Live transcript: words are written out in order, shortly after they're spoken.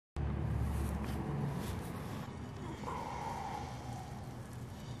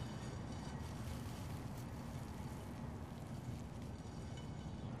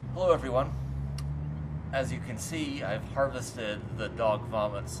Hello everyone. As you can see, I've harvested the dog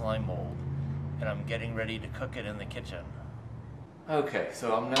vomit slime mold and I'm getting ready to cook it in the kitchen. Okay,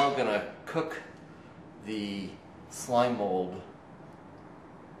 so I'm now gonna cook the slime mold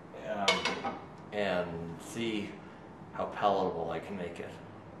and see how palatable I can make it.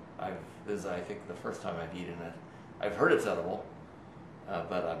 This is, I think, the first time I've eaten it. I've heard it's edible,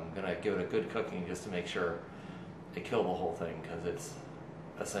 but I'm gonna give it a good cooking just to make sure I kill the whole thing, because it's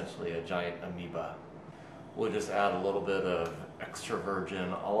essentially a giant amoeba. We'll just add a little bit of extra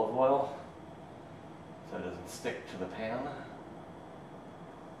virgin olive oil so it doesn't stick to the pan.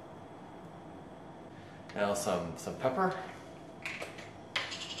 Now some pepper.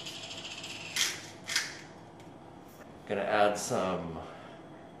 Gonna add some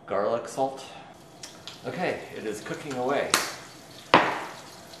garlic salt. Okay, it is cooking away.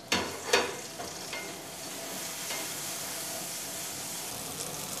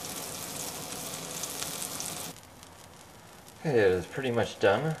 It is pretty much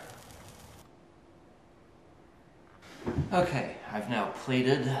done. Okay, I've now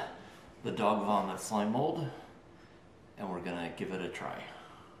plated the dog vomit slime mold and we're gonna give it a try.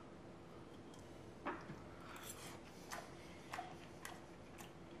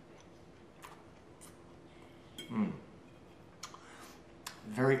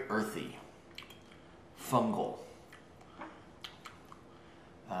 Very earthy, fungal.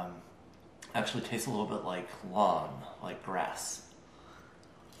 Actually tastes a little bit like lawn, like grass.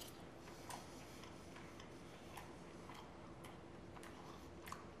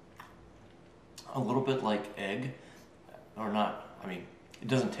 A little bit like egg, or not, I mean, it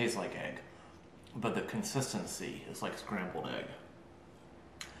doesn't taste like egg, but the consistency is like scrambled egg.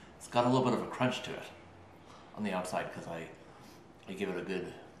 It's got a little bit of a crunch to it on the outside because I give it a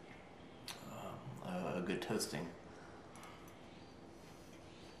good toasting.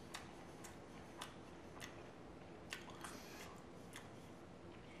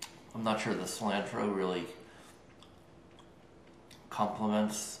 I'm not sure the cilantro really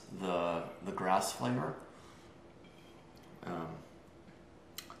complements the grass flavor.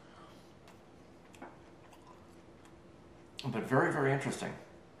 But very, very interesting.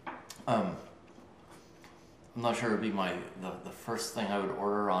 I'm not sure it would be the first thing I would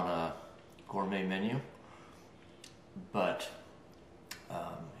order on a gourmet menu, but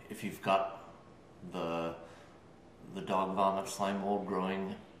if you've got the dog vomit slime mold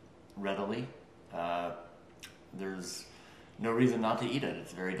growing readily, there's no reason not to eat it.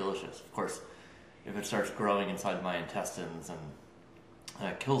 It's very delicious. Of course, if it starts growing inside my intestines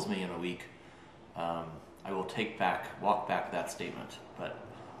and kills me in a week, I will walk back that statement, but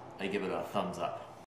I give it a thumbs up.